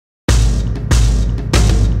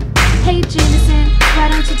Hey Jameson, why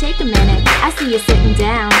don't you take a minute? I see you sitting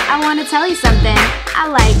down. I want to tell you something. I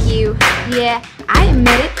like you. Yeah, I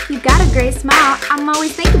admit it. You got a great smile. I'm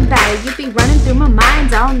always thinking about it. You be running through my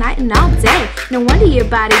mind all night and all day. No wonder your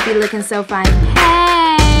body be looking so fine.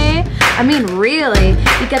 Hey, I mean really.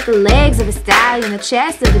 You got the legs of a stallion, the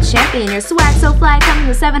chest of a champion. Your swag so fly, coming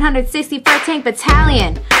with 761st Tank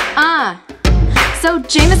Battalion. So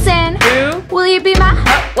Jameson, Who? will you be my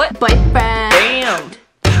What? boyfriend? Damn.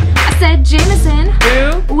 I said Jameson,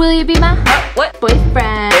 Who? will you be my What?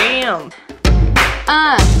 boyfriend? Damn.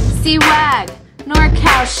 C-Wag,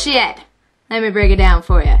 NorCal shit. Let me break it down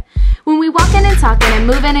for you. When we walking and talking and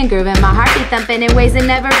moving and grooving, my heart be thumping in ways it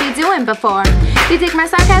never be doing before. You take my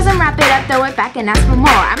sarcasm, wrap it up, throw it back and ask for more.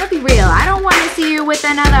 I'ma be real, I don't wanna see you with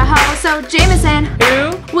another hoe. So Jameson,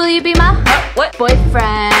 Who? will you be my What?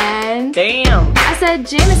 boyfriend? Damn. I said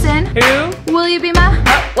Jameson, Who? will you be my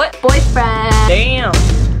What? boyfriend? Damn.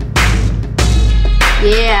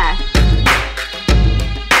 Yeah.